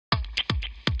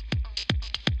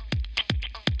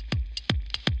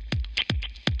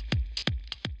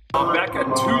I'm back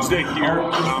on Tuesday here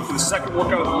for the second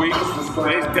workout of the week.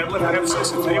 Today's deadlift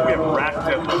emphasis, and today we have rack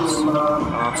deadlifts. So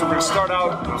we're going to start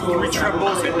out 3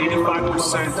 triples at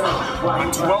 85%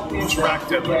 on 12-inch rack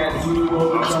deadlift. So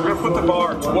we're going to put the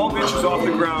bar 12 inches off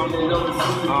the ground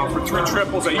for 3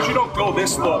 triples. I usually don't go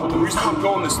this low, but the reason I'm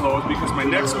going this low is because my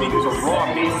next meet is a raw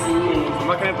meet. I'm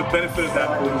not going to have the benefit of that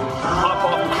pop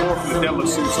off the floor from the deadlift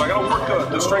suit. So I got to work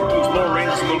the strength of these lower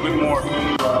ranges a little bit more.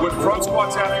 With front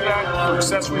squats after that, for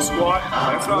accessory squat,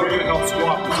 that's not going to help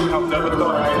squat, it's going to help deadlift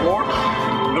up on the floor.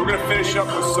 And then we're going to finish up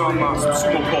with some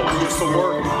sumo pulls, just to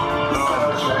work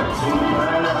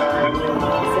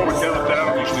before we deadlift that I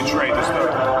don't usually train, just to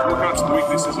work on some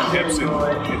weaknesses and hips and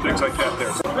things like that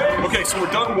there. Okay, so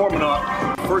we're done warming up.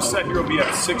 First set here will be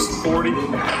at 640.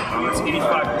 That's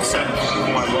 85%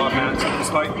 of my raw max at this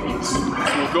height. So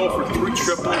we'll go for 3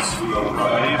 triples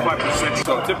at 85%.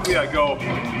 So typically I go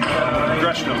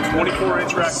progression of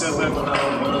 24-inch rack deadlift,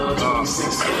 down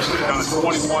to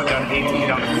 21, down to 18,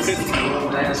 down to 15.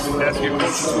 As you get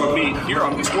closer to a meet, here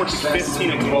I'm just working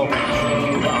 15 and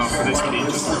 12-inch for this meet,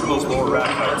 just working those lower rack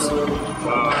heights.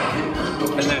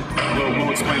 And then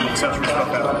we'll explain the accessory stuff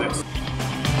after this.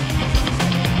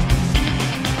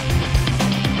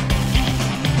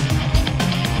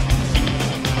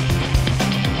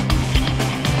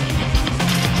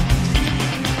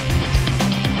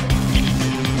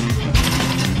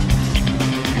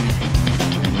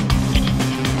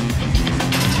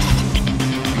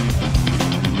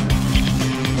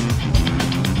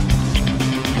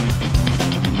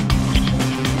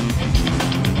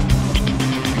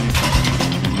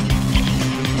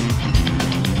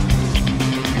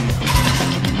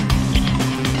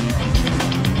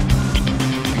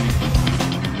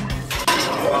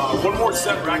 One more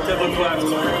set rack deadlift left.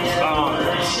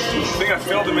 The thing I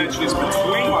failed to mention is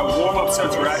between my warm-up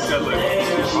sets rack deadlift,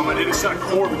 I did a set of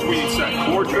core between each set.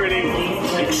 Core training,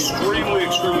 extremely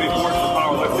important for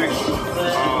powerlifting.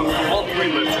 All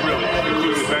 3 lifts really,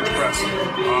 including the bench press.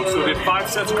 So I did 5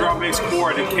 sets of ground-based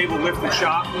core. I did cable lift and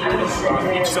chop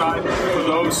on each side for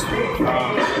those.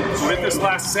 So hit this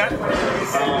last set, and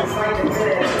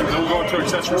then we'll go into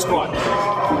accessory squat.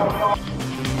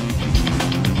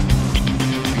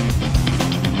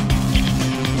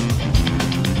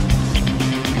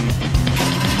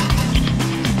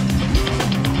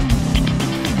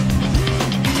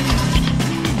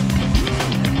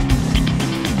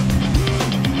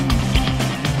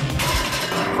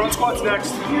 Squats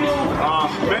next.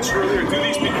 I mentioned earlier, do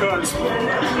these because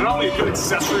they're not only a good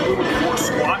accessory movement for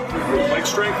squat, leg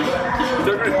strength, but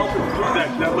they're going to help improve that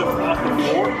deadlift off the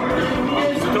floor.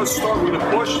 It does start with a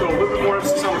push, so a little bit more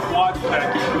emphasis on the quad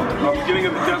at the beginning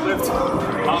of the deadlift.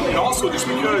 And also just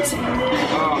because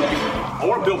I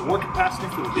want to build more capacity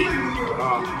for the meet.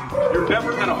 You're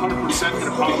never at 100% in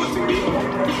a powerlifting meet,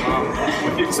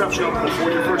 with the exception of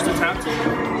before your first attempt.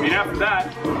 And after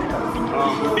that,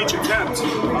 with each attempt,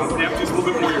 it empties a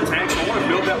little bit more your tank. So I want to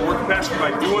build that work capacity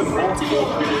by doing multiple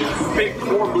big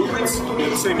core movements in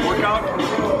the same workout.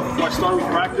 So I start with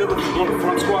rack deadlift, go to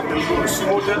front squat, then go to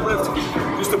sumo deadlift,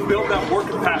 just to build that work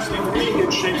capacity to be in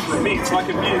shape for a meet. So I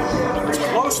can be as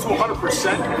close to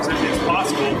 100% as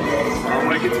possible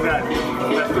when I get to that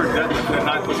 3rd deadlift, that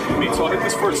 9th lift for the meet. So I'll hit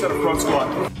this first set of front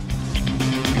squat.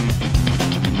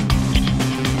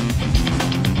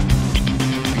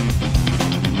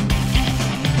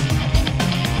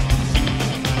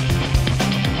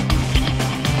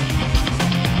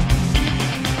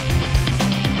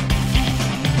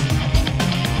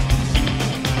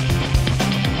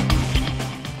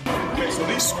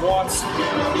 Squats,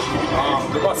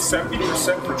 they're about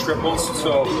 70% for triples,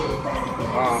 so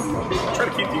try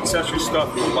to keep the accessory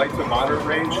stuff in the light to moderate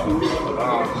range.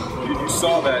 You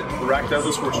saw that the rack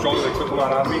deadlifts were stronger, they took a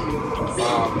lot out of me.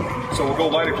 So we'll go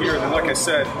lighter here, and then like I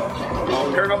said,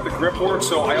 pairing up the grip work,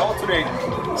 so I alternate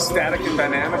static and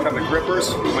dynamic on the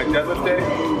grippers with my deadlift day.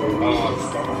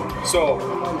 So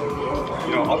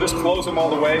I'll just close them all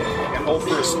the way and hold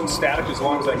for static as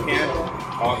long as I can.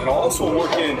 And I'll also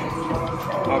work in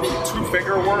some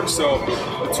 2-finger work, so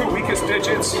the 2 weakest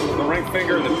digits, the ring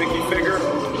finger and the pinky finger.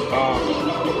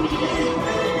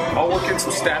 I'll work in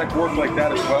some static work like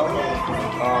that as well.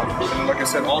 And then, like I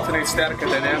said, alternate static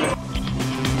and dynamic.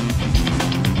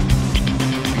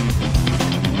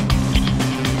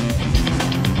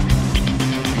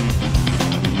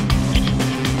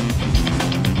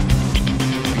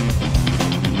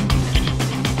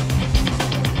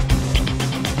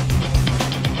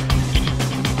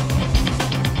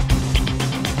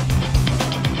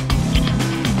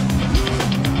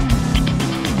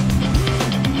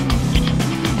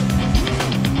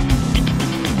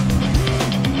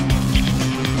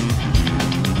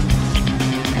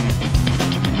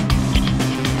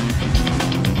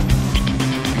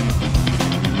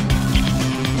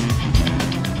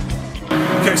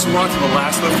 Okay, so we're on to the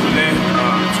last lift of the day.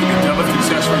 It's going to be deadlifting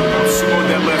session, sumo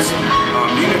deadlifts.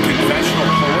 Being a conventional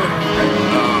puller,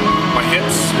 my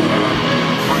hips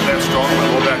aren't that strong, my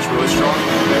low back's really strong.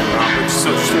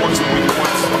 So just work some weak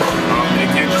points. And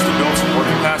again, just to build some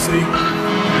work capacity.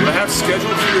 What I have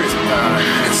scheduled here is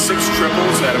 6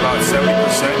 triples at about 70%.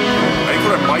 I think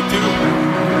what I might do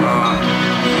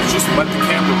is just let the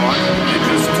camera run and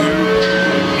just do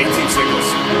 18 singles.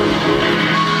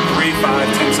 3,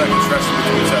 5, 10 second stretch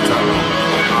between